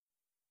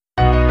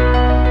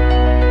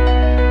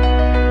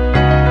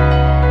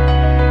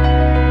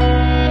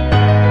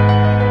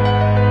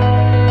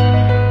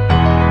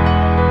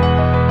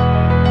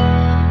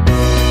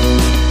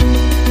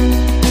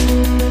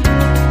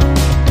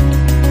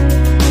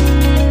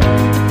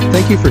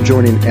you for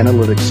joining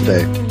Analytics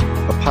Today,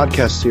 a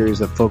podcast series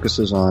that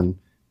focuses on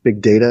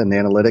big data and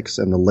analytics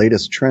and the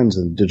latest trends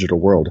in the digital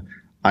world.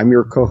 I'm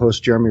your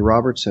co-host, Jeremy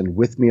Roberts, and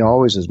with me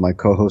always is my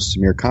co-host,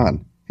 Samir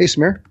Khan. Hey,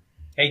 Samir.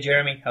 Hey,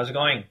 Jeremy. How's it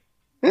going?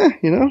 Yeah,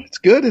 it's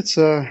good. It's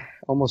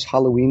almost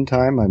Halloween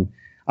time.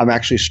 I'm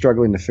actually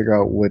struggling to figure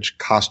out which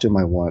costume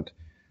I want.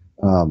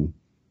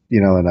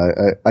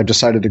 And I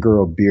decided to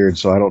grow a beard,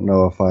 so I don't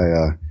know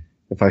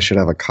if I should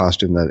have a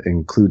costume that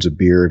includes a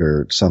beard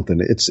or something.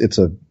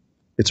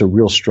 It's a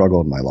real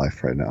struggle in my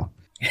life right now.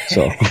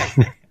 So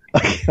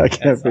I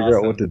can't figure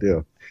out what to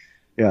do.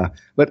 Yeah.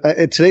 But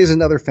today's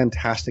another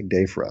fantastic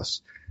day for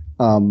us.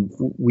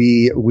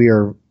 We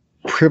are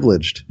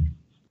privileged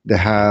to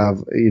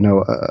have,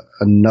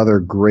 another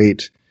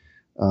great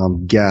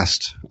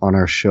guest on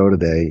our show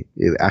today,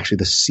 actually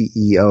the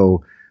CEO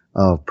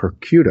of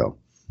Percudo.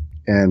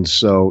 And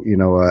so,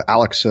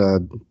 Alex,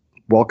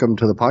 welcome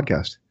to the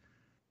podcast.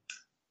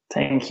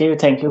 Thank you.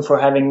 Thank you for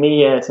having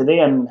me today.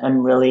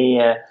 I'm really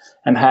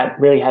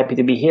happy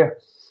to be here.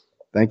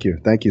 Thank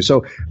you.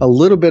 So a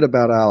little bit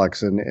about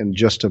Alex, and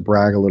just to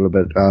brag a little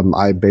bit,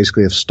 I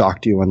basically have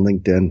stalked you on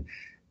LinkedIn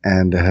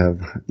and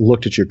have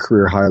looked at your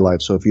career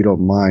highlights. So if you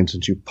don't mind,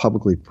 since you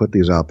publicly put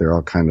these out there,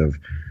 I'll kind of,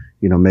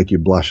 make you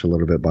blush a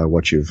little bit by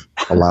what you've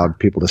allowed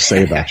people to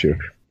say about you.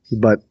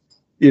 But,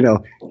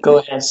 Go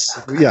ahead.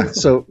 Yeah.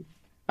 So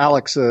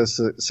Alex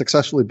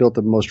successfully built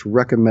the most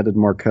recommended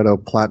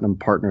Marketo Platinum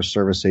Partner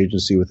Service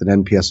Agency with an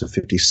NPS of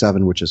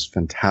 57, which is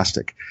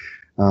fantastic.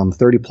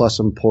 30 plus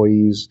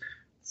employees,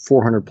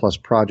 400 plus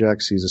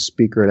projects. He's a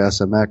speaker at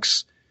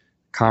SMX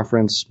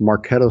conference,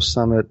 Marketo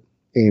Summit,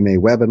 AMA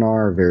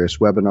webinar, various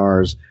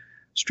webinars,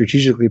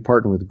 strategically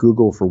partnered with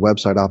Google for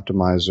Website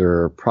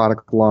Optimizer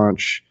product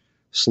launch,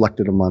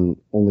 selected among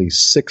only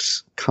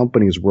 6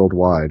 companies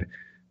worldwide.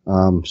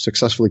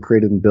 Successfully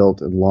created and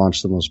built and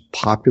launched the most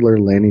popular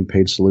landing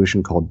page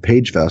solution called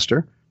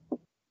PageVester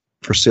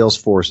for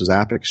Salesforce's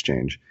App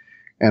Exchange,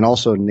 and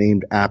also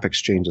named App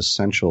Exchange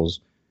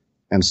Essentials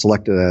and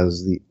selected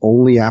as the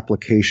only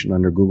application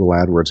under Google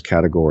AdWords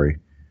category,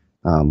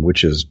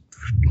 which is,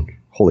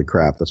 holy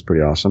crap, that's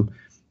pretty awesome.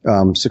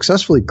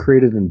 Successfully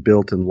created and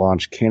built and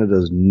launched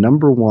Canada's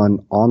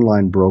 #1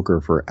 online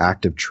broker for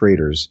active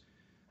traders,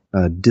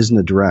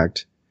 Disney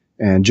Direct,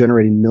 and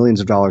generating millions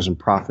of dollars in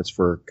profits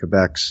for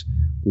Quebec's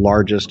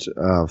largest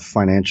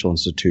financial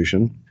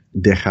institution,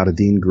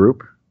 Desjardins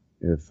Group,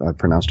 if I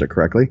pronounced it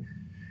correctly.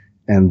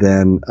 And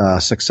then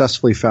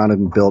successfully founded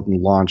and built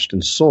and launched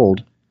and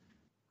sold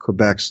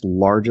Quebec's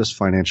largest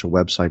financial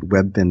website,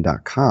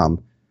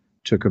 Webvin.com,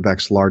 to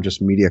Quebec's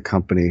largest media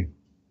company,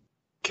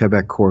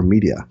 Quebecor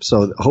Media.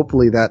 So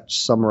hopefully that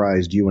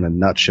summarized you in a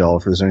nutshell.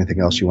 If there's anything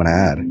else you want to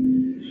add.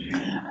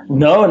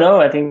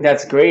 No, I think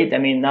that's great. I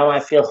mean, now I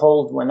feel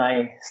old when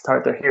I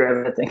start to hear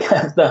everything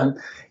I've done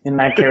in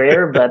my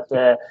career, but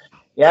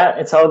yeah,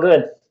 it's all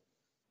good.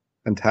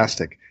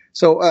 Fantastic.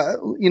 So,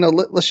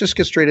 let's just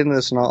get straight into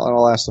this, and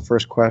I'll ask the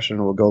first question,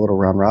 and we'll go a little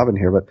round robin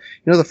here. But,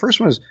 the first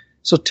one is,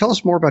 so tell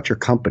us more about your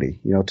company.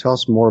 Tell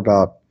us more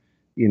about,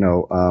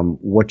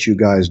 what you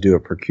guys do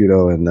at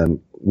Percudo, and then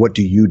what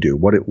do you do?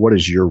 What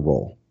is your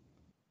role?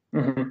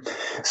 Mm-hmm.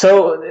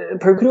 So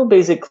Percudo,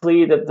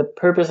 basically, the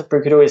purpose of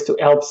Percudo is to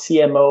help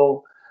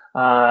CMO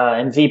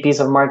and VPs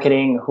of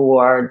marketing who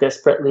are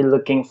desperately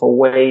looking for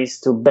ways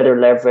to better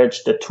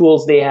leverage the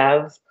tools they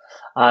have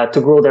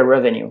to grow their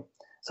revenue.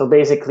 So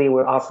basically,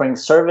 we're offering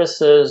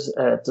services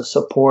to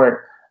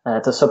support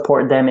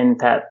them in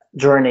that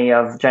journey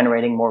of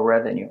generating more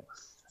revenue.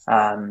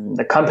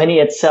 The company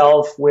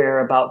itself, we're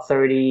about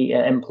 30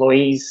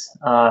 employees,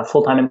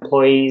 full-time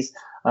employees.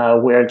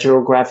 We're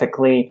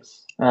geographically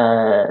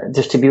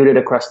distributed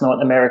across North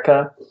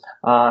America,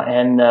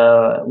 and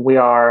we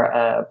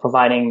are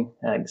providing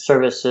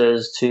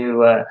services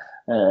to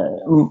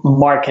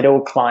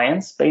Marketo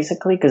clients,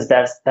 basically, because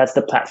that's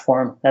the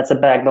platform, that's the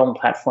backbone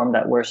platform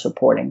that we're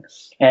supporting,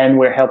 and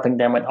we're helping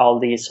them with all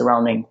the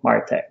surrounding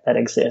MarTech that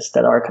exist,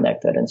 that are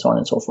connected, and so on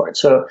and so forth.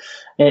 So,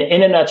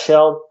 in a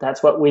nutshell,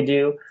 that's what we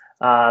do,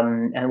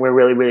 and we're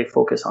really, really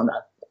focused on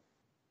that.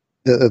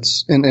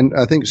 And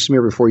I think,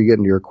 Samir, before you get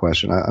into your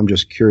question, I'm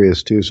just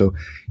curious too. So,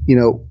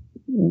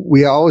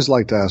 we always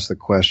like to ask the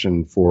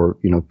question for,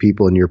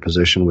 people in your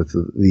position with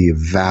the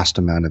vast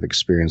amount of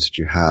experience that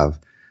you have.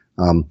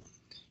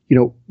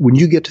 When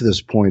you get to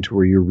this point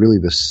where you're really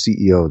the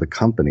CEO of the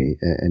company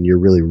and you're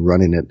really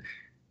running it,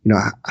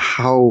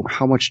 how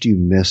much do you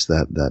miss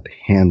that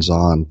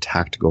hands-on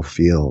tactical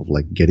feel of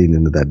like getting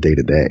into that day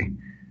to day?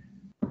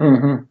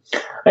 Mm-hmm.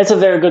 That's a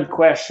very good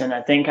question.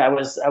 I think I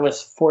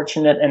was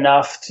fortunate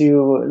enough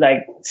to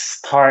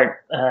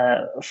start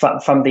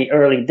from the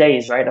early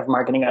days, right, of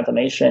marketing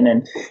automation,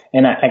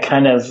 and I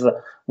kind of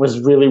was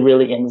really,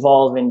 really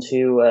involved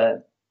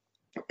into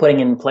putting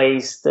in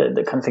place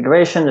the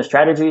configuration, the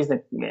strategies,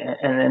 and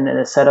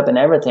the setup and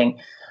everything.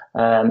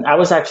 I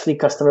was actually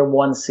customer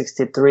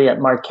 163 at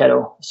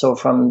Marketo, so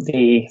from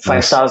the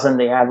 5,000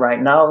 they have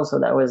right now. So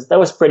that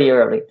was pretty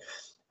early.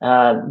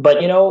 But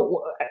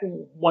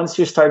once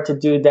you start to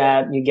do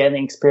that, you get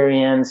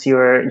experience.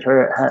 You're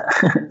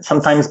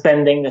sometimes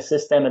bending the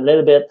system a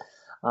little bit.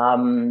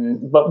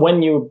 But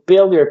when you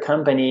build your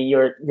company,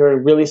 you're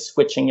really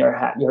switching your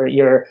hat.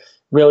 You're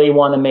really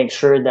want to make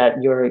sure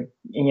that you're,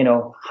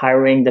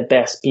 hiring the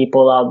best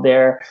people out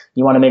there.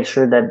 You want to make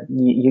sure that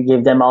you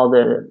give them all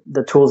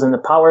the tools and the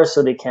power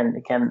so they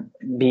can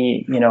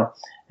be,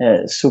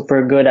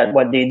 super good at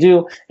what they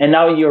do. And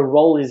now your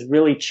role is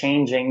really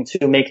changing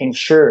to making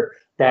sure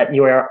that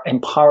you are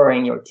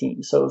empowering your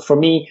team. So for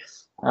me,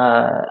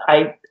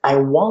 I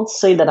won't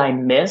say that I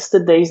miss the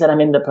days that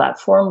I'm in the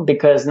platform,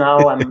 because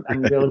now I'm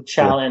really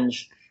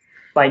challenged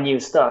by new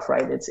stuff,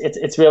 right?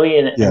 It's really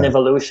an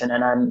evolution,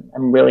 and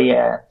I'm really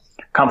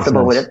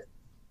comfortable with it.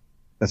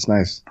 That's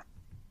nice.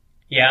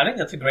 Yeah, I think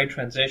that's a great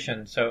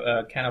transition.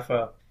 So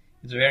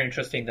it's very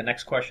interesting. The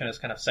next question is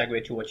kind of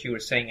segue to what you were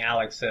saying,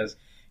 Alex, is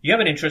you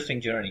have an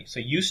interesting journey. So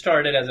you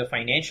started as a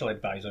financial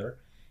advisor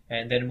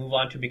and then move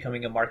on to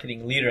becoming a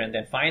marketing leader, and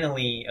then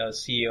finally a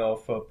CEO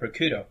of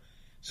Percudo.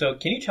 So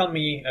can you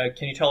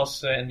tell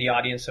us and the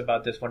audience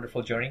about this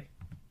wonderful journey?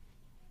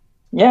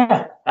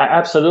 Yeah,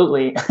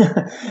 absolutely.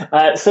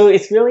 So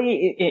it's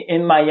really,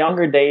 in my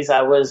younger days,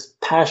 I was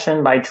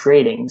passionate by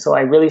trading. So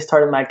I really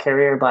started my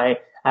career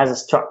as a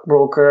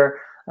stockbroker.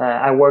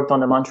 I worked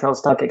on the Montreal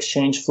Stock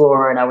Exchange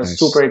floor, and I was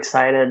super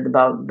excited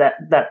about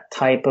that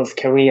type of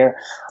career.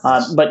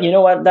 But you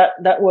know what?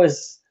 That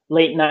was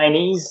late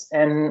 90s,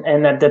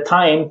 and at the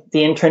time,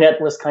 the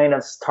internet was kind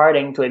of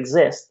starting to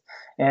exist.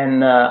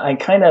 And I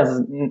kind of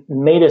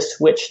made a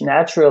switch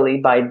naturally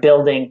by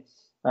building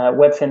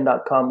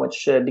webfin.com,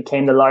 which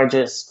became the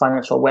largest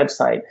financial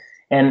website.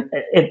 And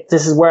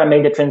this is where I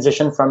made the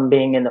transition from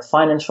being in the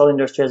financial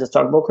industry as a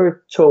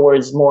stockbroker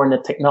towards more in the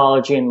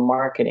technology and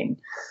marketing.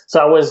 So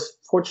I was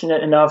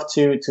fortunate enough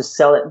to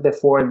sell it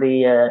before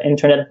the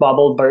internet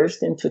bubble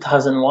burst in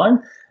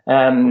 2001.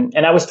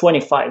 And I was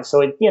 25.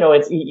 So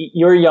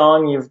you're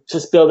young, you've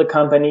just built a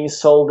company,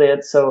 sold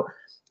it. So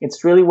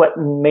it's really what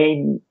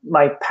made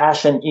my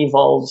passion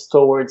evolve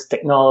towards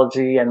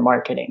technology and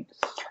marketing.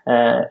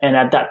 And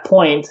at that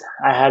point,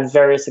 I had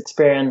various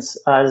experience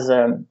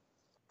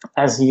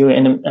as you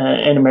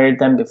enumerated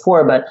them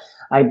before, but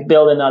I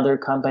built another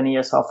company,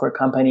 a software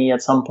company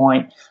at some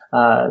point,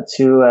 there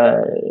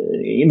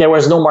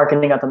was no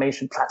marketing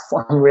automation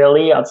platform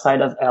really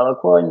outside of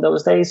Eloqua in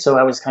those days. So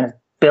I was kind of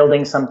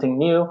building something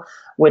new,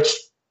 which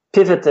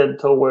pivoted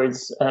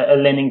towards a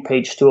landing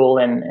page tool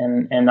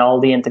and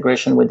all the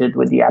integration we did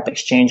with the App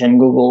Exchange and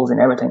Google's and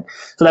everything.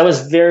 So that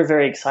was very,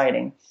 very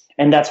exciting.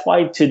 And that's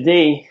why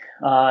today,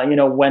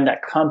 when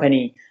that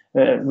company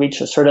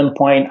reached a certain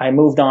point, I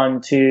moved on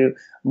to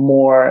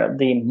more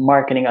the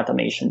marketing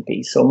automation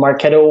piece. So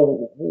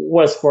Marketo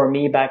was for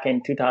me back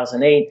in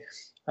 2008,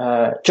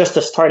 just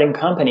a starting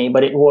company,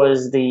 but it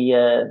was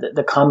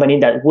the company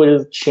that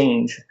will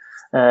change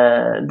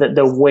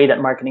the way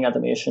that marketing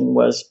automation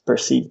was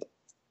perceived.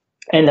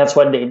 And that's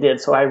what they did.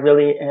 So I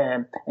really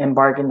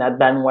embarked in that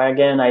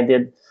bandwagon. I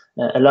did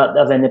a lot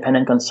of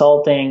independent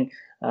consulting.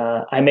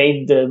 I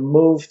made the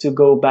move to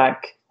go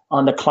back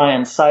on the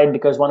client side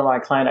because one of my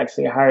clients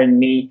actually hired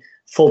me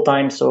full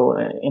time. So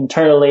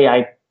internally,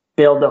 I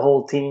built the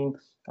whole team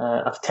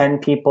of 10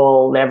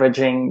 people,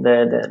 leveraging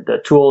the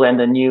tool and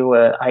the new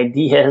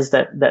ideas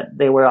that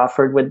they were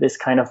offered with this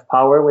kind of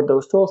power with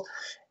those tools.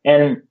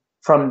 And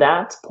from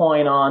that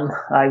point on,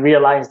 I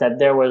realized that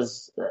there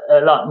was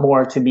a lot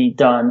more to be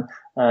done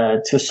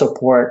to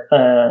support,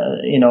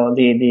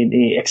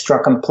 the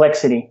extra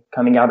complexity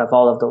coming out of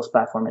all of those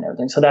platforms and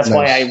everything. So that's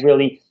why I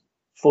really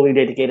fully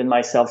dedicated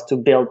myself to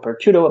build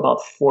Percudo.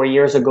 About 4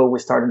 years ago, we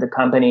started the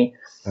company.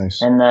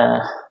 Nice. And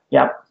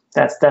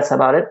that's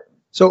about it.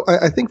 So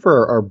I think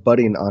for our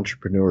budding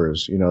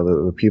entrepreneurs,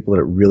 the people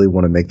that really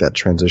want to make that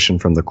transition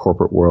from the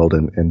corporate world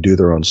and do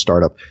their own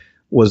startup,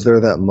 was there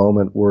that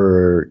moment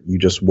where you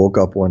just woke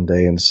up one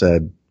day and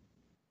said,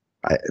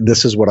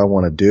 this is what I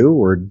want to do?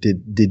 Or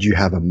did you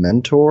have a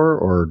mentor?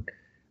 Or,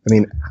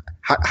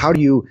 how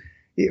do you,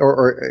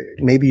 or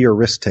maybe you're a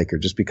risk taker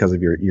just because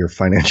of your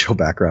financial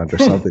background or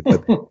something,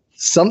 but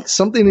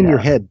something in your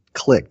head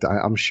clicked.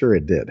 I'm sure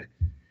it did.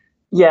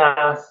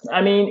 Yeah.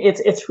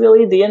 It's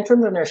really the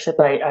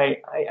entrepreneurship.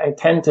 I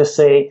tend to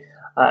say,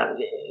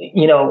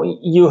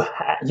 you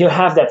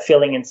have that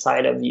feeling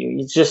inside of you.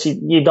 It's just,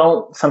 you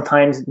don't,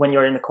 sometimes when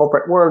you're in the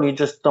corporate world, you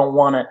just don't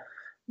want to,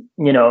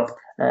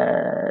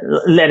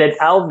 let it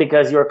out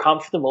because you're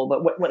comfortable.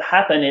 But what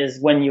happened is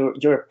when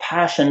your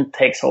passion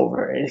takes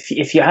over,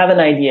 if you have an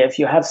idea, if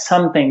you have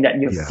something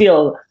that you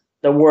feel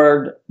the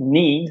world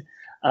need,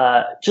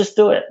 just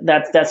do it.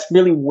 That's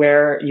really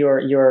where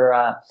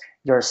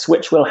your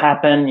switch will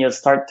happen. You'll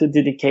start to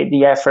dedicate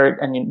the effort,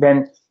 and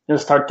then you'll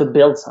start to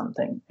build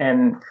something.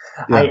 And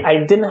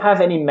I didn't have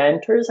any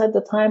mentors at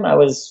the time. I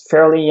was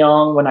fairly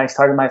young when I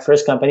started my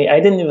first company. I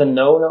didn't even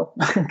know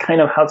kind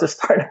of how to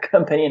start a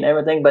company and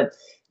everything, but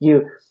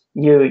you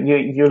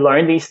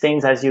learn these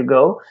things as you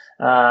go.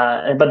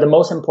 But the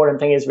most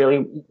important thing is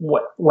really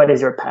what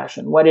is your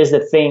passion? What is the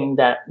thing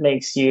that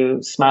makes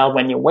you smile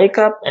when you wake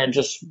up, and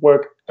just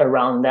work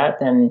around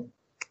that. And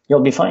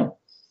you'll be fine.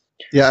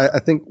 Yeah, I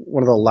think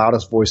one of the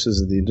loudest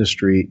voices of the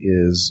industry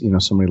is,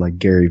 somebody like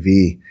Gary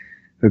Vee,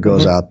 who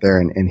goes out there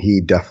and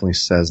he definitely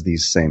says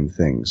these same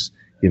things.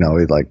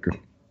 Like,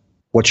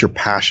 what's your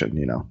passion?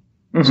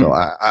 So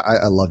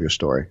I love your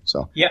story.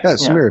 So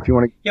Samir, if you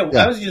want to.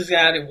 I was just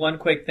adding one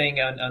quick thing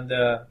on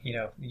the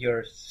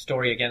your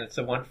story again. It's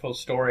a wonderful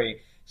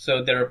story.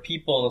 So there are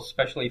people,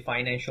 especially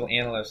financial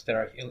analysts,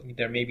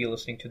 that may be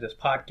listening to this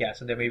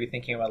podcast, and they may be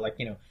thinking about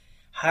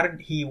how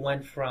did he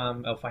went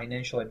from a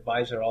financial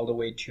advisor all the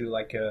way to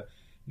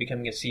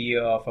becoming a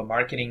CEO of a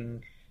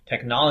marketing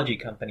technology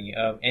company.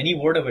 Any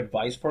word of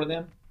advice for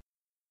them?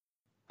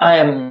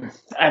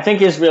 I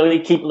think is really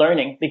keep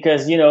learning,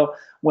 because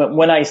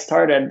when I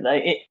started,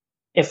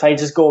 if I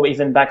just go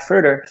even back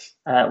further,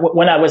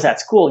 when I was at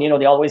school,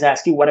 they always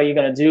ask you, what are you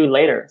going to do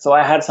later? So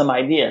I had some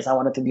ideas. I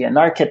wanted to be an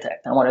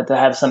architect. I wanted to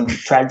have some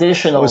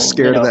traditional. I was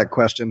scared of that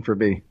question for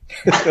me.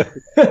 I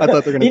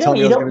thought they were going to tell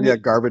me I was going to be a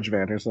garbage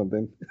man or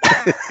something.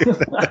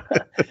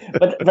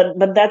 but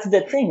that's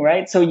the thing,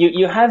 right? So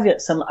you have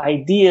some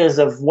ideas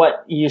of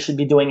what you should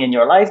be doing in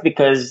your life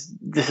because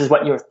this is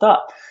what you're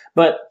taught.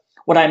 But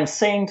what I'm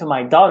saying to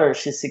my daughter,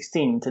 she's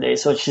 16 today,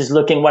 so she's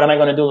looking, what am I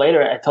going to do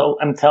later?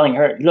 I'm telling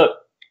her, look,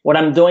 what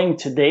I'm doing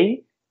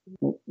today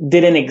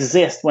didn't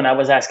exist when I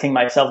was asking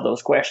myself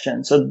those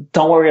questions. So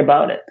don't worry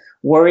about it.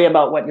 Worry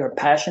about what your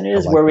passion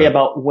is. Worry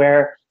about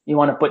where you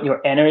want to put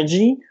your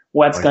energy,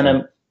 what's going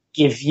to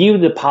give you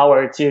the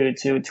power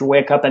to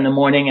wake up in the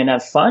morning and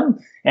have fun.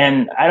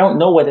 And I don't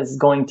know what it's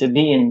going to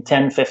be in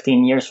 10,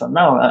 15 years from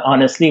now.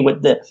 Honestly,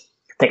 with the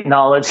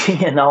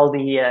technology and all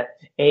the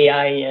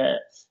AI,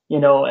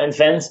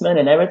 advancement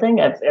and everything,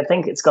 I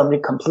think it's going to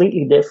be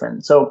completely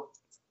different. So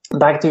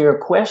back to your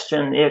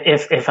question,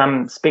 if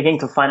I'm speaking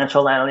to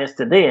financial analysts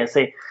today, I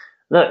say,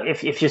 look,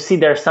 if you see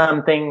there's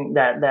something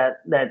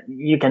that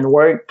you can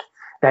work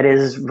that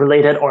is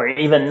related or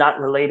even not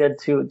related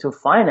to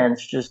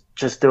finance,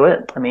 just do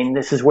it. I mean,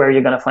 this is where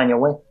you're going to find your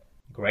way.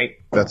 Great.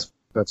 That's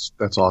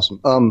awesome.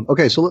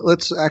 Okay, so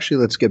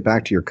let's get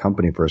back to your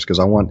company first, because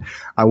I want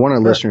our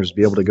listeners to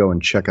be able to go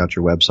and check out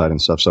your website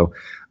and stuff. So,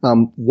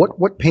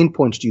 what pain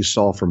points do you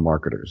solve for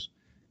marketers?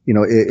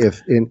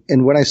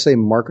 And when I say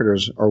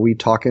marketers, are we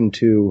talking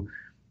to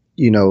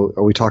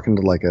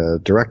like a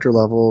director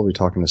level? Are we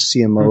talking to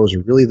CMOs,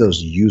 or really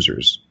those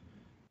users?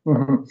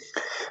 Mm-hmm.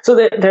 So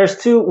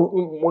there's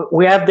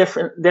we have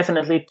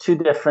definitely two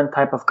different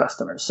type of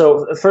customers.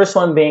 So the first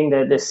one being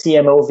the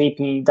CMO,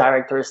 VP,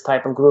 directors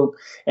type of group.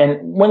 And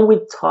when we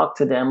talk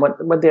to them,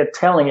 what they're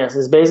telling us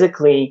is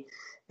basically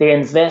they're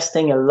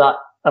investing a lot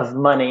of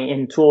money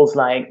in tools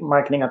like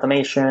marketing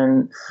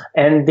automation,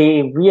 and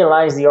they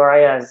realize the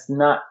ROI has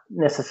not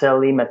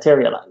necessarily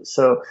materialized.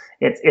 So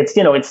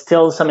it's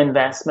still some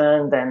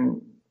investment,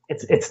 and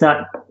it's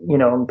not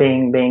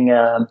being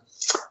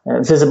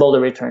visible, the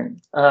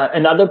return.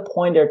 Another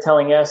point they're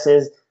telling us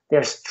is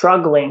they're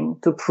struggling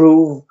to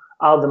prove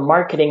how the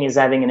marketing is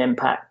having an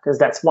impact, because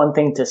that's one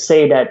thing to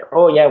say that,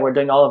 oh yeah, we're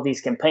doing all of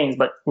these campaigns,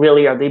 but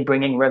really, are they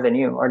bringing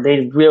revenue? Are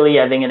they really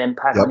having an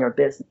impact on your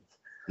business?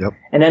 Yep.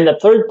 And then the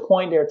third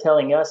point they're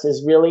telling us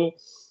is really,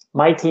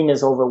 my team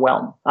is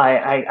overwhelmed.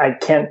 I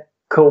can't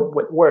cope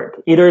with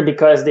work, either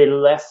because they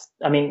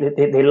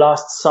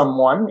lost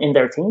someone in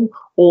their team,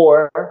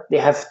 or they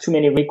have too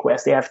many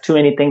requests. They have too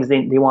many things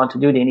they want to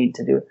do, they need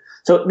to do.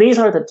 So these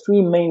are the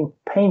three main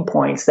pain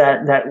points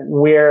that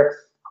we're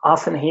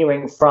often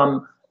hearing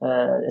from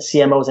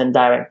CMOs and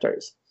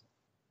directors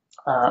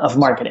of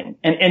marketing.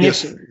 And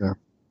yes,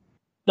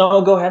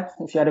 no, go ahead.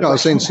 If you had a question. I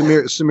was saying,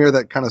 Samir,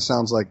 that kind of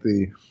sounds like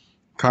the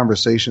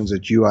conversations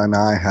that you and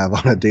I have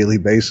on a daily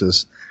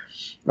basis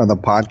on the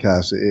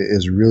podcast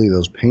is really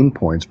those pain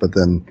points, but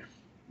then,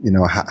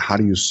 how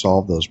do you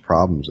solve those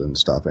problems and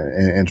stuff?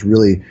 And it's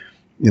really,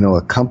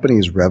 a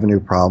company's revenue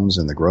problems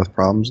and the growth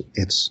problems.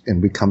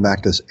 And we come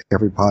back to this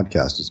every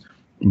podcast, is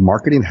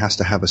marketing has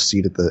to have a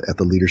seat at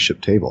the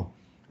leadership table.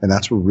 And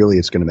that's where really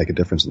it's going to make a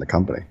difference in the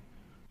company.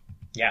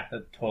 Yeah,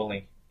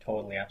 totally,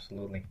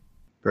 absolutely.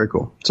 Very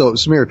cool. So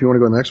Samir, if you want to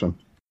go to the next one.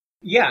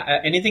 Yeah.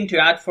 Anything to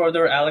add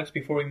further, Alex,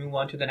 before we move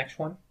on to the next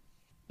one?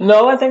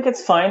 No, I think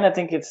it's fine. I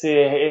think it's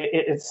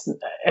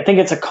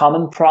a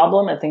common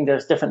problem. I think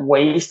there's different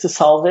ways to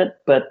solve it,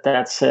 but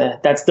that's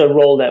the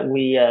role that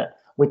we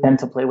tend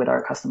to play with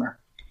our customer.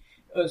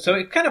 So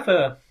it kind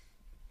of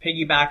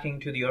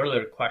piggybacking to the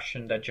earlier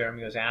question that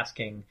Jeremy was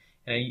asking,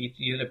 and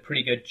you did a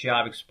pretty good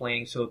job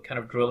explaining. So kind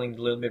of drilling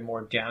a little bit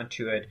more down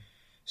to it.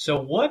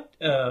 So what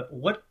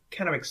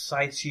kind of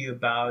excites you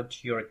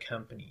about your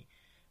company?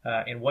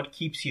 And what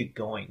keeps you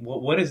going?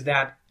 What is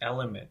that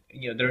element?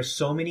 There's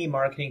so many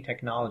marketing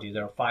technologies.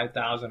 There are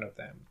 5,000 of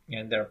them,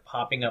 and they're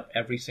popping up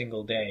every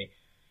single day.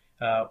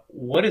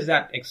 What is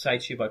that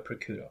excites you about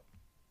Percuto?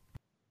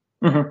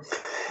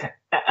 Mm-hmm.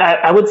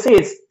 I would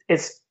say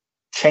it's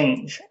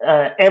change.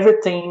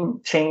 Everything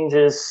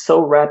changes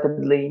so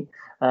rapidly.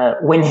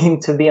 We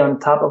need to be on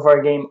top of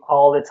our game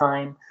all the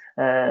time.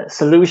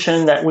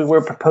 Solution that we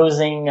were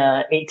proposing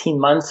 18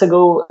 months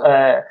ago,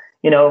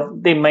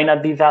 they might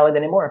not be valid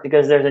anymore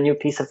because there's a new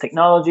piece of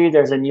technology,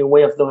 there's a new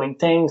way of doing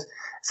things.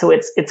 So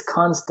it's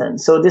constant.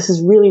 So this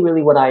is really,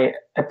 really what I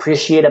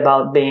appreciate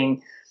about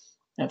being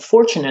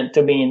fortunate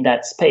to be in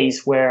that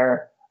space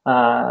where,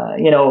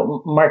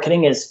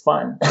 marketing is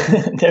fun.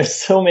 There's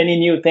so many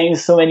new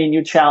things, so many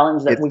new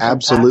challenges that we can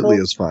absolutely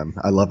tackle. is fun.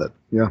 I love it.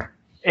 Yeah.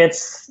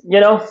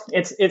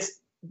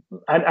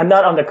 I'm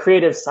not on the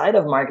creative side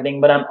of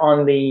marketing, but I'm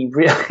on the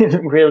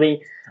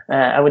really,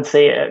 I would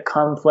say,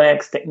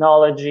 complex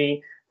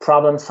technology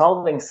problem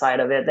solving side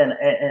of it.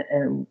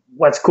 And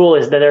what's cool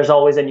is that there's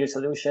always a new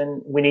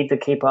solution. We need to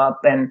keep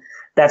up. And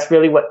that's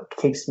really what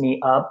keeps me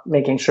up,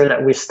 making sure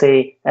that we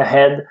stay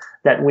ahead,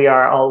 that we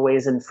are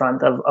always in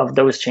front of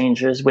those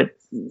changes with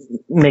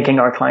making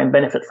our client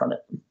benefit from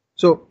it.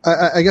 So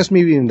I guess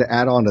maybe even to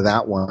add on to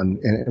that one,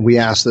 and we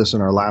asked this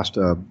in our last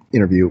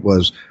interview,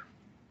 was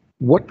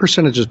what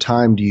percentage of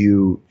time do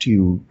you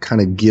kind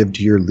of give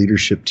to your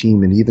leadership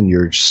team and even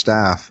your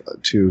staff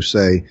to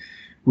say,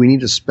 we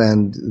need to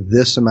spend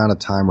this amount of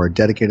time or a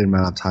dedicated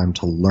amount of time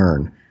to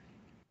learn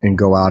and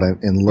go out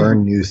and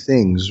learn new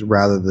things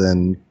rather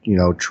than,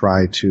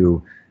 try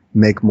to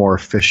make more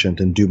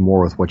efficient and do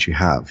more with what you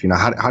have?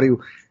 How do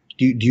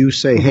you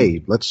say,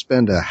 hey, let's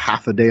spend a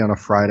half a day on a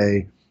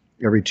Friday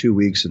every 2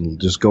 weeks and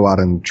just go out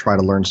and try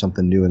to learn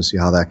something new and see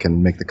how that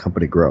can make the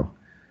company grow?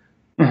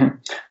 Mm-hmm.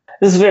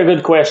 This is a very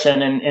good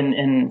question,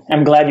 and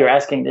I'm glad you're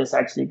asking this,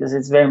 actually, because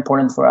it's very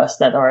important for us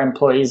that our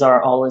employees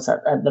are always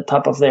at the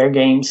top of their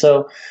game.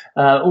 So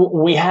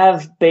we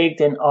have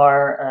baked in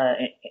our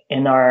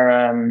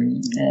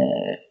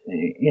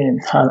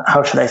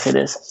how should I say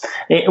this?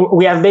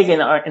 We have baked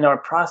in our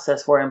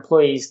process for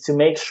employees to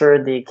make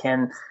sure they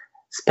can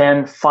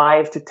spend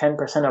 5 to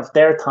 10% of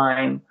their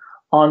time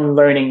on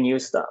learning new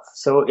stuff.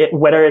 So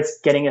whether it's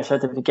getting a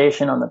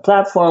certification on the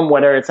platform,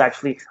 whether it's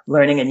actually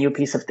learning a new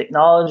piece of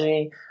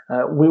technology,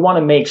 we want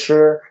to make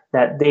sure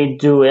that they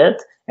do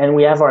it. And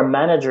we have our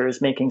managers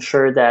making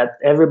sure that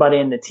everybody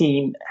in the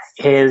team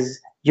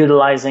is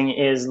utilizing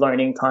his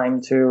learning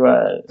time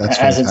to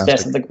as its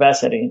best of the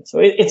capacity. So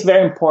it's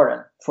very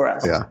important for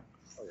us. Yeah,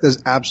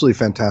 that's absolutely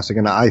fantastic.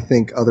 And I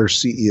think other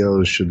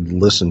CEOs should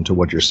listen to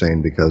what you're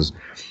saying, because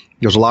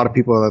there's a lot of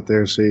people out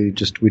there say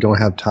we don't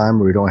have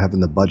time or we don't have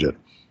in the budget.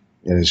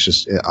 And it's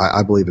just,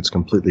 I believe it's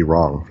completely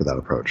wrong for that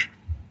approach.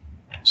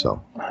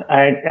 So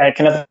I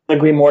cannot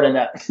agree more than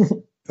that.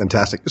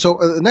 Fantastic. So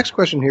the next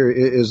question here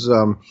is,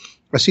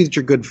 I see that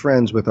you're good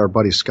friends with our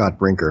buddy Scott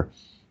Brinker.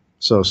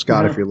 So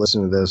Scott, if you're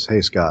listening to this,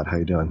 hey Scott, how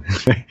you doing?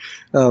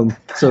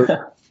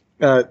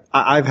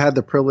 I've had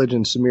the privilege,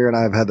 and Samir and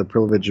I have had the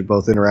privilege of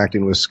both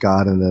interacting with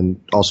Scott and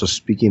then also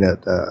speaking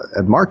at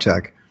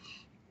Martech.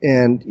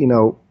 And,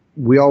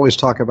 we always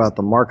talk about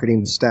the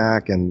marketing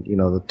stack and,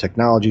 the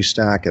technology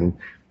stack. And,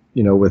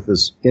 with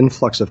this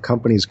influx of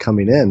companies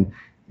coming in,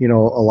 a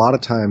lot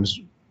of times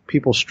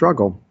people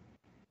struggle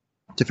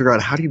to figure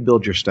out, how do you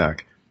build your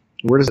stack?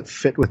 Where does it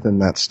fit within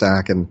that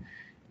stack? And,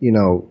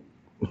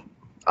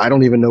 I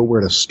don't even know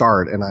where to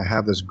start. And I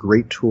have this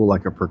great tool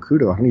like a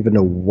Percudo. I don't even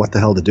know what the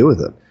hell to do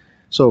with it.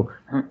 So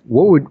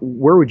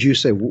where would you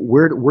say,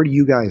 where do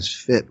you guys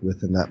fit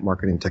within that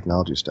marketing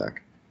technology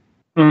stack?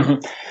 Mm-hmm.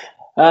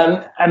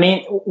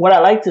 What I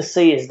like to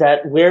say is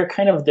that we're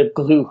kind of the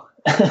glue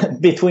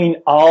between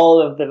all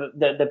of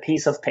the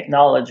piece of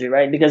technology,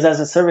 right? Because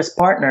as a service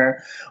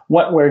partner,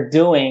 what we're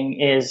doing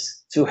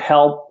is to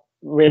help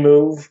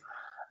remove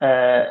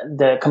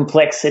the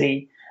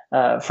complexity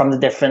from the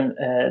different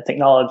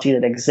technology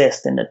that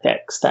exists in the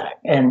tech stack.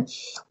 And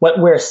what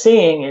we're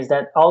seeing is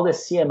that all the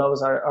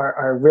CMOs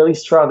are really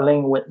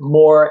struggling with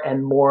more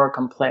and more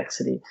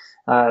complexity.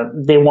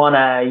 They want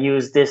to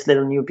use this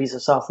little new piece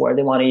of software.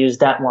 They want to use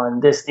that one.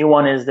 This new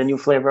one is the new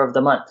flavor of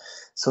the month.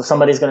 So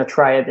somebody's going to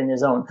try it in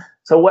his own.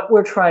 So what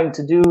we're trying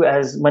to do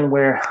as when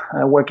we're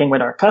working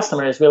with our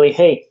customers is really,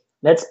 hey,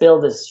 let's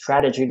build a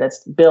strategy.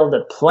 Let's build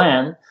a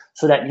plan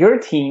so that your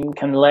team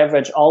can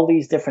leverage all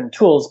these different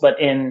tools, but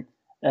in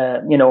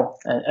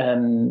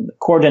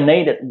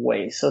coordinated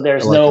way. So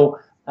there's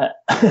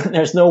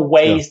there's no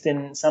waste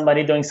in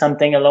somebody doing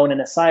something alone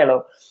in a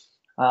silo.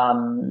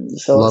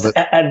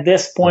 At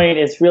this point,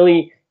 it's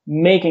really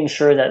making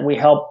sure that we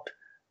help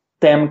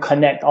them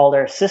connect all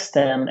their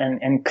system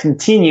and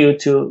continue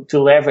to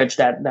leverage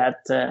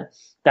that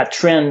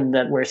trend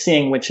that we're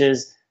seeing, which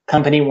is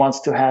company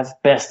wants to have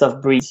best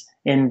of breeds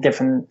in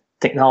different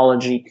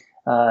technology.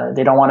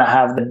 They don't want to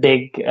have the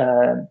big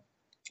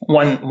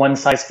one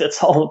size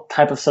fits all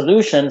type of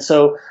solution.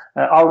 So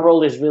our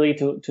role is really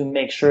to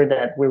make sure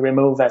that we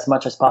remove as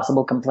much as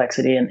possible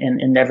complexity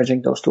in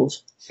leveraging those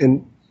tools.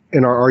 And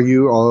are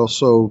you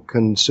also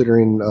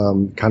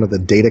considering kind of the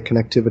data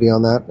connectivity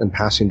on that and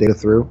passing data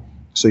through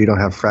so you don't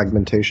have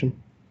fragmentation?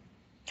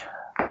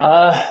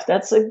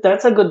 That's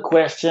a good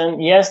question.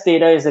 Yes,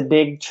 data is a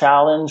big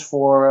challenge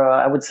for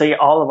I would say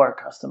all of our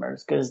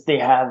customers, because they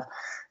have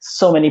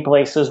so many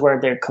places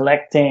where they're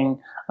collecting.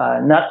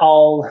 Not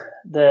all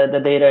the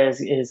data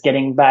is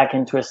getting back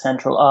into a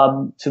central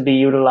hub to be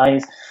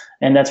utilized,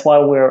 and that's why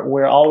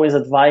we're always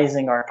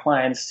advising our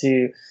clients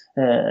to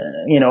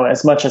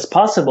as much as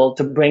possible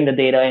to bring the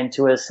data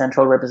into a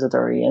central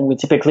repository. And we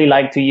typically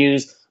like to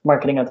use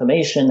marketing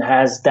automation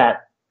has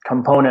that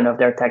component of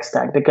their tech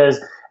stack, because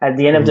at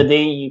the end of the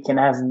day, you can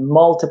have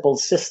multiple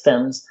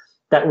systems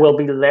that will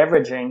be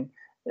leveraging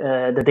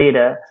the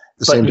data,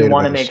 but you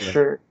want to make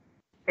sure.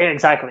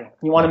 Exactly.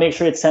 You want to make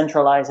sure it's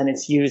centralized and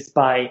it's used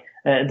by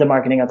the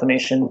marketing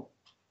automation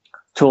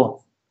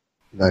tool.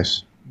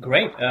 Nice.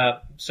 Great.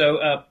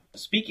 So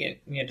speaking,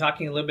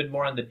 talking a little bit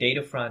more on the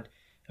data front,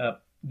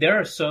 there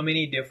are so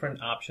many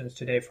different options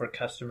today for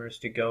customers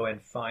to go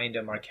and find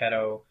a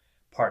Marketo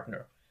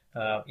partner.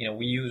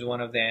 We use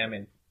one of them,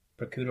 and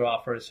Percuto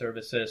offers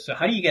services. So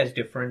how do you guys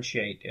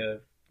differentiate?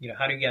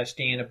 How do you guys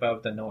stand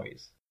above the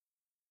noise?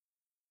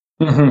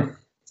 Mm-hmm.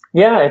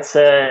 Yeah, it's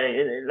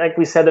like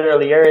we said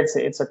earlier,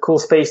 it's a cool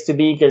space to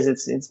be because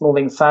it's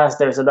moving fast.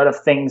 There's a lot of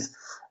things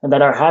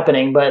that are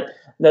happening, but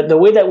the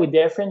way that we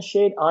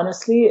differentiate,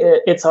 honestly,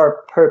 it's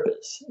our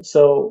purpose.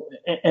 So,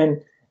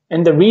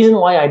 and the reason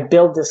why I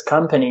built this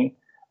company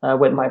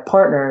with my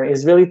partner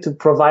is really to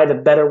provide a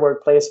better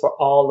workplace for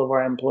all of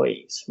our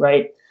employees,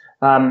 right?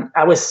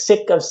 I was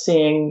sick of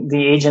seeing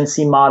the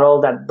agency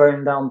model that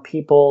burned down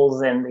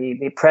people and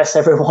they press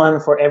everyone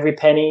for every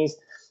penny.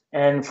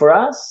 And for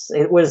us,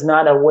 it was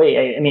not a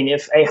way. I mean,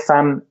 if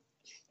I'm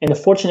in a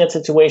fortunate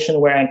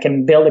situation where I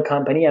can build a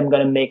company, I'm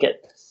going to make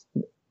it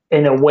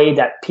in a way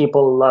that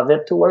people love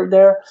it to work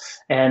there.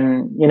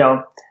 And,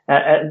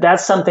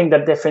 that's something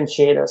that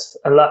differentiates us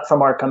a lot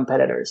from our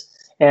competitors.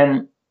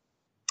 And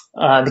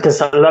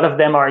because a lot of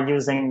them are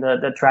using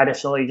the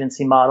traditional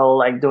agency model,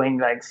 like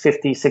doing like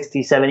 50,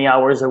 60, 70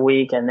 hours a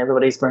week, and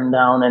everybody's burned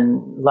down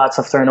and lots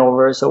of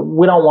turnover. So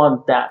we don't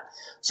want that.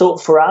 So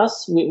for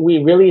us, we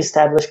really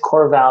established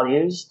core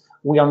values.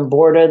 We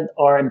onboarded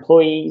our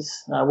employees.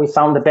 We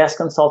found the best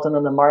consultant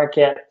on the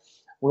market.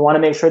 We want to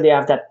make sure they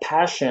have that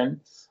passion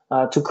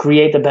to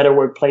create a better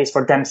workplace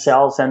for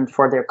themselves and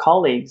for their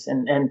colleagues.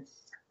 And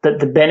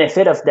the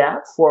benefit of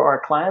that for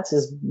our clients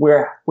is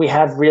we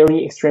have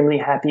really extremely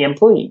happy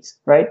employees,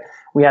 right?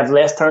 We have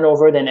less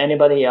turnover than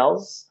anybody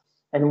else.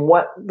 And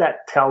what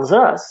that tells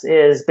us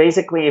is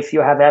basically if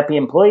you have happy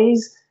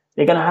employees,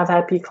 they're going to have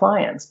happy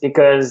clients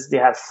because they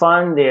have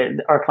fun.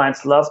 Our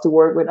clients love to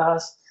work with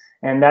us.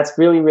 And that's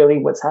really, really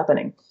what's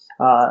happening.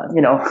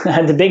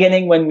 At the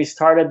beginning, when we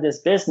started this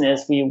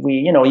business,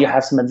 you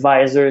have some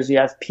advisors, you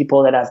have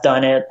people that have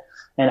done it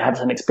and have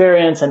some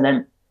experience. And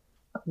then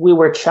we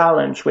were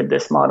challenged with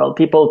this model.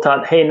 People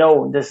thought, hey,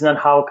 no, this is not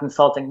how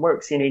consulting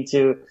works. You need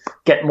to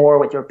get more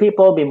with your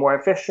people, be more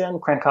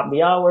efficient, crank up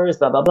the hours,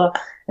 blah, blah, blah.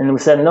 And we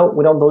said, no,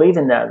 we don't believe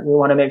in that. We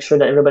want to make sure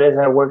that everybody has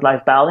a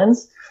work-life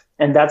balance.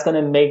 And that's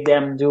going to make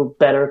them do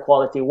better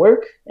quality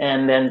work.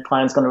 And then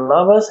clients going to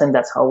love us. And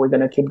that's how we're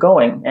going to keep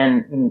going.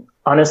 And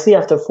honestly,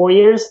 after 4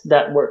 years,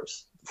 that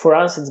works. For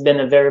us, it's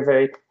been a very,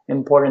 very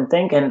important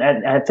thing. And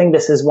I think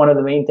this is one of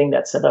the main things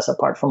that set us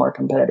apart from our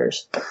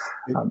competitors.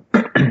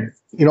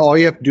 All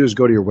you have to do is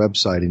go to your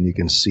website and you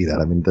can see that.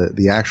 I mean,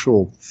 the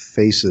actual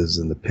faces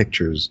and the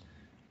pictures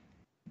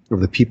of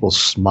the people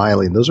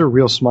smiling, those are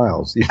real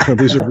smiles.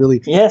 These are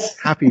really yes.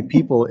 Happy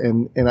people.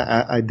 And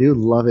I do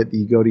love it.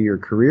 You go to your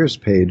careers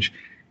page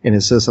and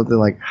it says something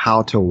like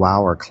how to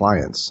wow our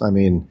clients. I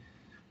mean,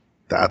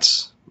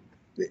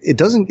 it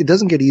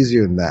doesn't get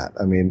easier than that.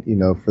 I mean,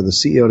 for the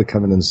CEO to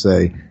come in and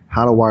say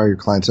how to wow your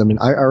clients. I mean,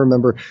 I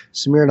remember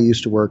Samir and I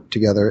used to work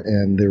together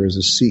and there was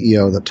a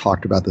CEO that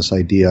talked about this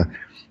idea.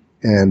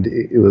 And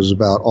it was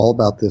all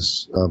about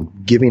this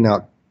giving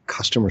out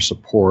customer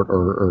support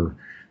or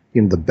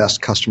the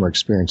best customer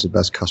experience, the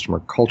best customer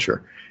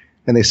culture.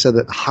 And they said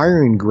that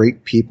hiring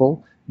great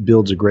people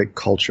builds a great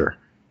culture.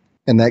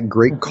 And that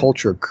great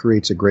culture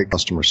creates a great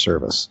customer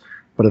service.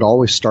 But it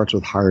always starts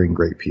with hiring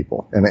great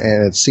people. And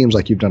it seems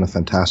like you've done a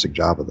fantastic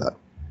job of that.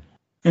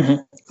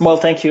 Mm-hmm. Well,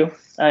 thank you.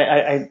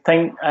 I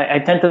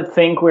tend to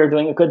think we're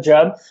doing a good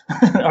job.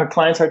 Our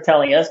clients are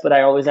telling us, but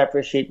I always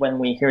appreciate when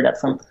we hear that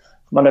from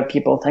other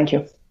people. Thank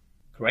you.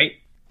 Great.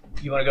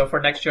 You want to go for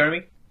next,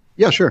 Jeremy?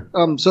 Yeah, sure.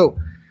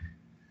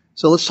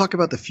 So let's talk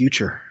about the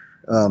future.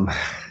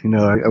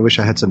 I wish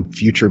I had some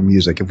future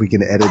music. If we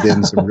can edit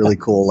in some really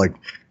cool,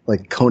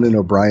 like Conan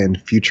O'Brien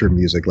future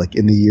music, like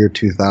in the year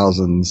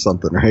 2000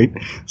 something, right?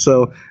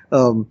 So,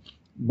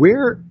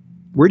 where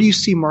do you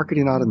see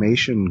marketing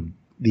automation,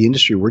 the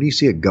industry? Where do you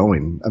see it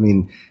going? I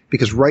mean,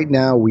 because right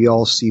now we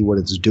all see what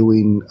it's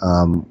doing.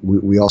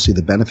 We all see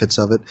the benefits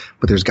of it,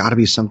 but there's got to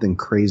be something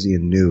crazy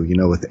and new,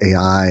 with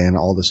AI and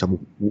all this stuff.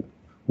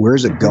 Where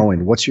is it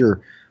going? What's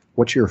your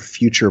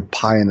future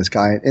pie in the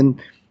sky?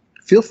 And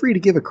feel free to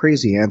give a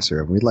crazy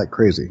answer. We like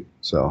crazy.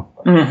 So.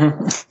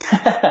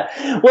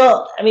 Mm-hmm.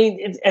 Well, I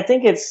mean, I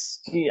think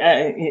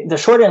the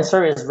short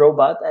answer is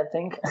robot. I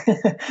think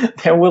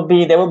there will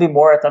be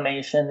more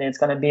automation. It's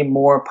going to be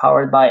more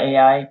powered by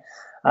AI.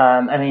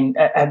 I mean,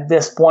 at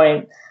this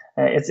point,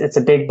 it's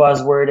a big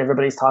buzzword.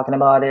 Everybody's talking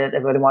about it.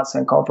 Everybody wants to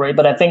incorporate.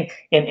 But I think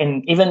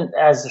in even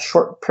as a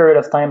short period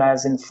of time,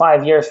 as in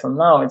 5 years from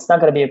now, it's not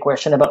going to be a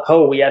question about,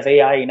 oh, we have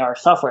AI in our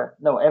software.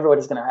 No,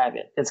 everybody's going to have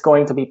it. It's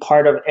going to be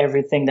part of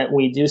everything that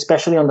we do,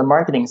 especially on the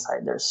marketing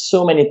side. There's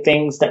so many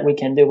things that we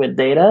can do with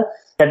data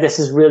that this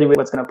is really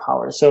what's going to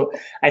power. So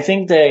I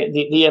think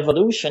the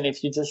evolution,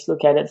 if you just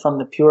look at it from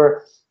the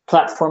pure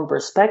platform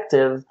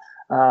perspective,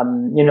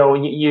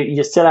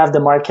 you still have the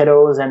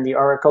Marketos and the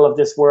Oracle of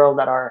this world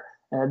that are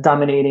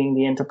dominating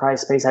the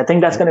enterprise space. I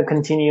think that's going to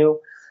continue.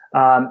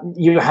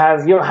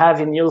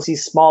 You'll see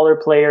smaller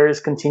players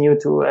continue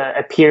to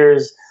appear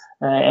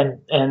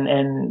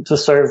and to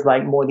serve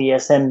like more the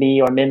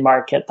SMB or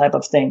mid-market type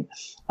of thing.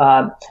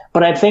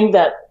 But I think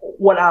that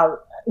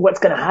what's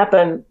going to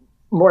happen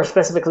more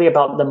specifically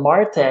about the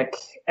MarTech,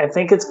 I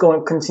think it's going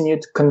to continue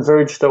to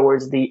converge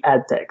towards the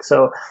AdTech.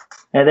 So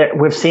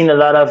we've seen a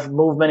lot of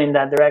movement in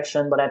that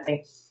direction, but I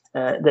think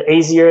the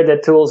easier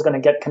the tool is going to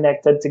get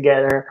connected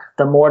together,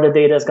 the more the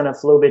data is going to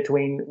flow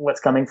between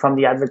what's coming from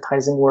the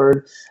advertising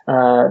world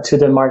to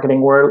the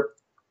marketing world.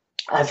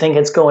 I think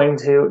it's going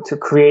to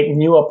create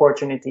new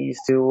opportunities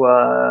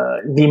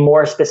to be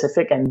more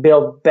specific and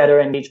build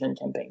better engagement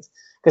campaigns.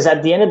 Because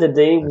at the end of the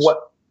day, what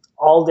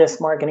all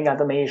this marketing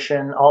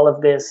automation, all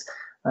of this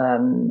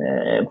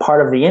part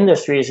of the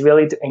industry is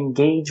really to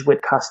engage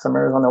with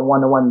customers on a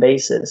one-to-one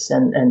basis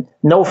and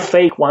no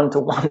fake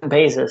one-to-one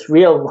basis,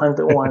 real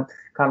one-to-one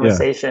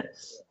conversation.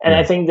 And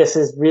I think this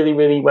is really,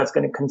 really what's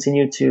going to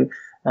continue to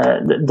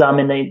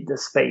dominate the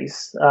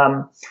space.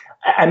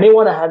 I may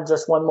want to add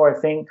just one more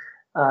thing.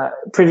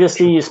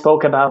 Previously you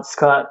spoke about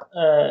Scott,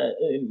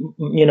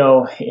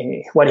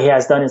 what he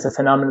has done is a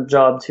phenomenal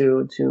job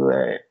to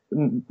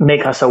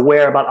make us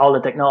aware about all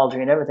the technology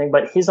and everything,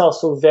 but he's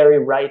also very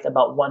right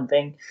about one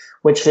thing,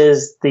 which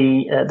is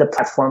the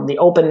platform, the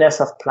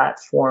openness of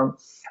platform,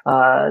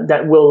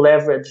 that will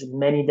leverage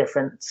many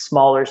different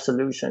smaller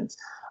solutions.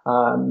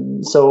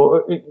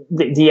 So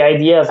the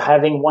idea of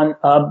having one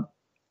hub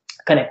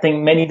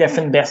connecting many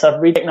different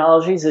best-of-breed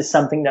technologies is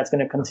something that's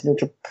going to continue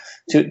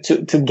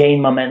to gain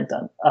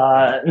momentum.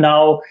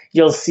 Now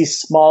you'll see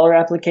smaller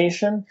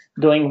application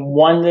doing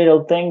one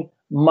little thing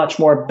much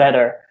more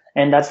better.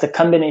 And that's the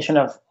combination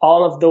of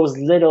all of those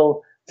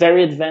little,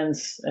 very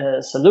advanced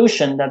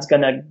solution that's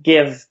going to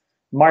give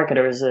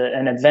marketers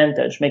an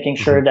advantage, making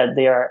sure that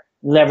they are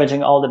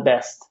leveraging all the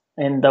best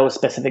in those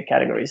specific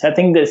categories. I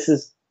think this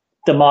is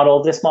the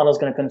model. This model is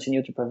going to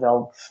continue to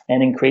prevail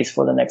and increase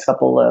for the next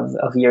couple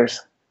of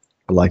years.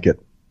 I like it.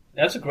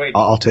 That's a great.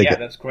 I'll take it. Yeah,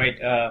 that's great.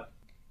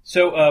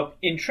 So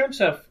in terms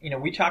of,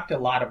 we talked a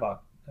lot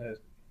about a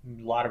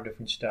lot of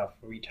different stuff.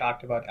 We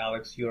talked about,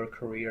 Alex, your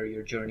career,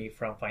 your journey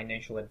from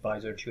financial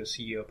advisor to a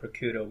CEO of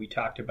Procuto. We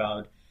talked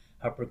about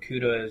how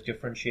Procuto is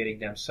differentiating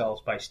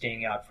themselves by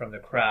staying out from the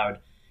crowd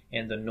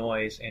and the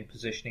noise and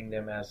positioning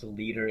them as a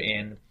leader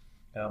in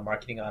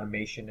marketing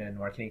automation and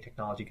marketing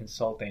technology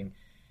consulting.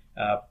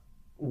 And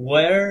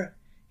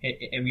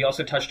we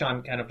also touched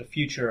on kind of the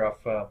future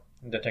of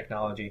the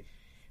technology.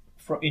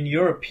 In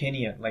your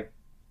opinion, like,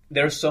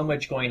 there's so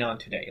much going on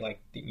today.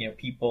 Like,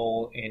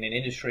 people in an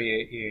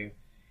industry,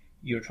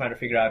 you're trying to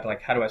figure out,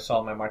 like, how do I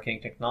solve my marketing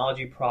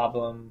technology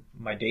problem,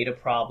 my data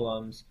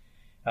problems?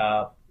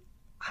 How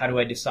do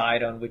I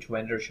decide on which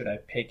vendor should I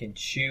pick and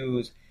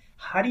choose?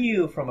 How do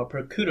you, from a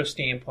Procuto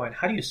standpoint,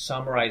 how do you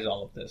summarize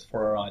all of this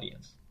for our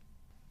audience?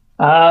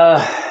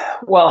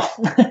 Well,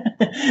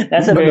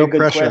 that's a very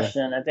good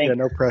question. I think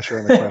no pressure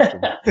on the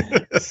question.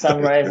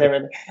 Summarize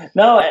everything.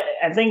 No,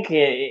 I think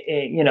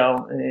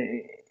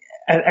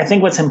I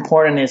think what's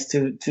important is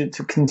to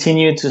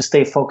continue to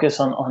stay focused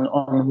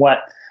on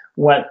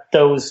what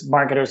those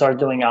marketers are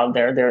doing out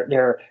there.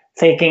 They're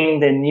taking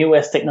the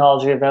newest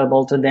technology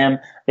available to them.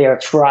 They are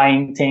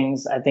trying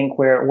things. I think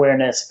we're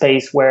in a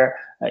space where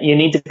you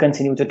need to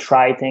continue to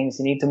try things.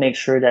 You need to make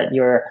sure that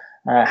you're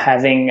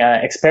having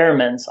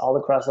experiments all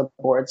across the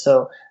board.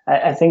 So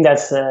I think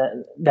that's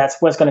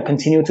what's going to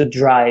continue to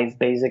drive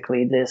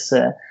basically this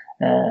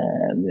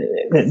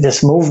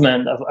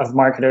movement of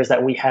marketers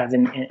that we have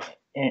in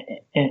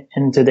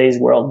today's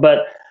world.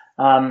 But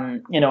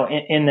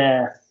in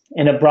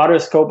a broader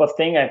scope of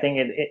thing, I think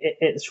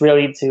it's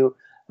really to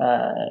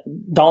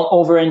don't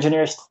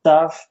over-engineer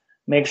stuff.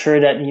 Make sure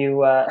that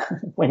you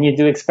when you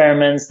do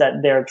experiments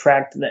that they're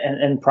tracked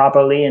and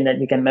properly, and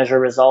that you can measure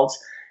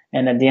results.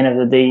 And at the end of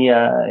the day,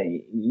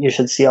 you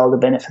should see all the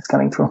benefits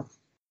coming through.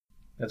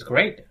 That's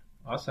great.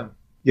 Awesome.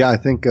 Yeah, I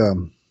think I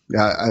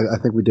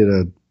think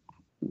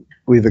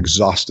we've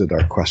exhausted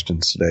our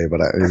questions today,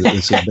 but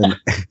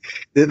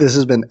this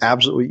has been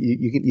absolutely.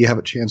 You have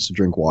a chance to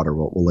drink water.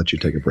 We'll let you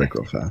take a break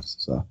real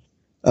fast. So,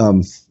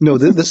 no,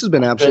 this has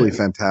been absolutely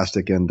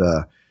fantastic, and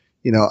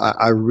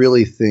I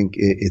really think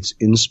it's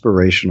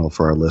inspirational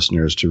for our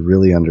listeners to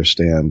really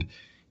understand,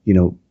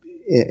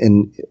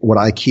 and what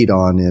I keyed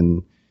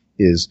on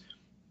is,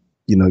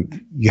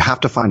 you have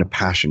to find a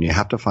passion. You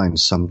have to find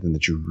something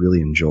that you really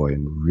enjoy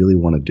and really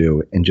want to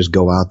do, and just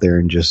go out there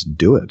and just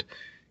do it,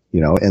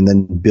 and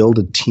then build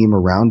a team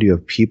around you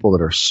of people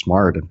that are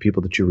smart and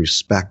people that you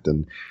respect,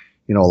 and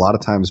a lot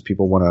of times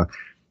people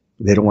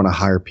they don't want to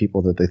hire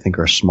people that they think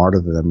are smarter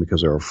than them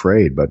because they're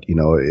afraid. But,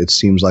 it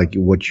seems like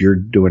what you're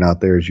doing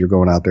out there is you're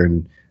going out there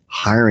and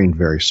hiring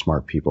very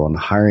smart people and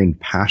hiring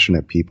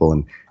passionate people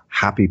and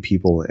happy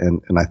people.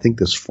 And I think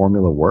this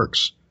formula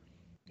works.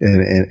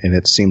 And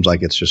it seems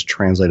like it's just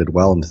translated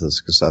well into the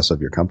success of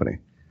your company.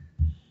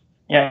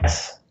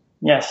 Yes,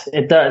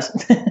 it does.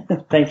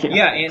 Thank you.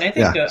 Yeah, and I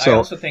think I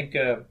also think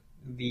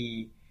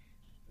the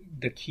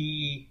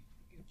key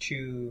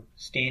to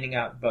standing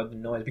out above the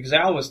noise, because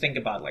I always think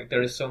about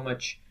there is so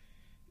much.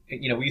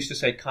 We used to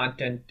say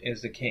content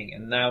is the king,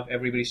 and now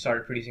everybody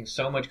started producing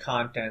so much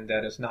content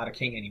that is not a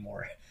king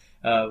anymore.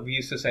 We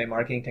used to say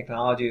marketing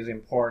technology is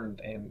important,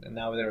 and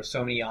now there are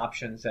so many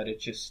options that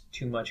it's just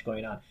too much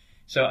going on.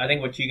 So I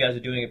think what you guys are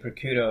doing at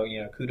Percuto,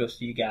 kudos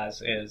to you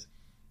guys, is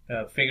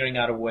figuring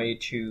out a way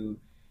to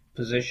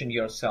position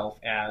yourself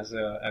as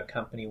a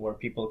company where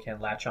people can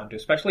latch onto,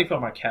 especially for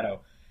Marketo.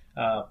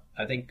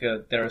 I think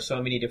there are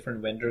so many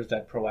different vendors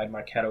that provide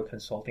Marketo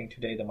consulting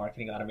today, the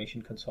marketing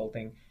automation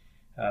consulting.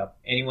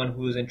 Anyone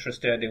who is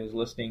interested, who is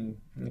listening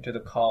to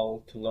the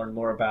call to learn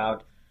more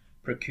about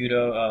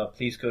Percuto,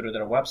 please go to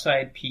their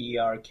website,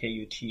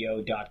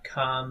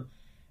 perkuto.com.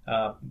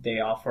 They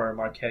offer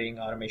marketing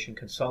automation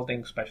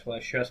consulting,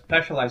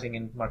 specializing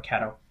in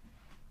Marketo.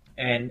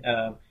 And,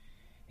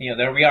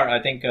 there we are.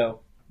 I think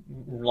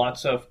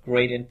lots of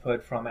great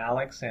input from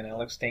Alex. And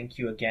Alex, thank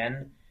you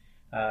again.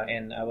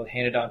 And I will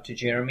hand it out to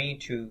Jeremy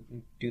to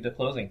do the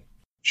closing.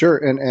 Sure.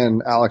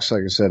 And Alex,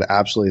 like I said,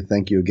 absolutely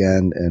thank you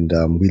again. And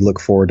we look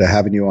forward to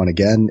having you on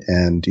again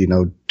and,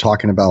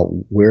 talking about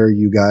where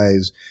you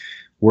guys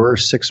were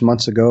 6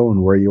 months ago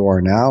and where you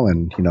are now.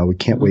 And, we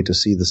can't wait to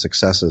see the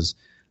successes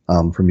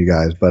from you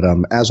guys. But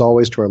as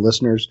always, to our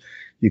listeners,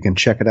 you can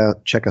check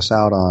us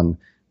out on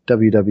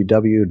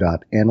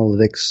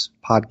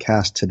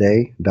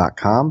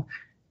www.analyticspodcasttoday.com.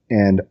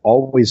 And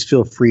always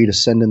feel free to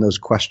send in those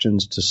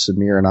questions to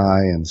Samir and I,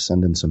 and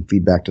send in some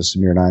feedback to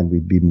Samir and I. And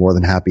we'd be more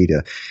than happy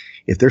to,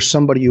 if there's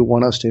somebody you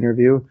want us to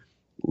interview,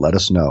 let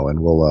us know.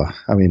 And we'll,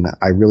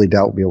 I really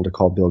doubt we'll be able to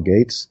call Bill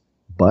Gates,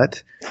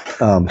 but,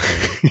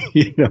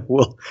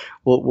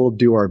 we'll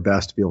do our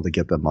best to be able to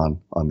get them on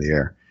the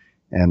air.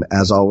 And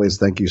as always,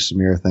 thank you,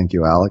 Samir. Thank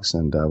you, Alex.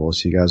 And we'll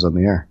see you guys on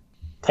the air.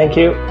 Thank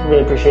you.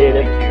 Really appreciate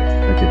it.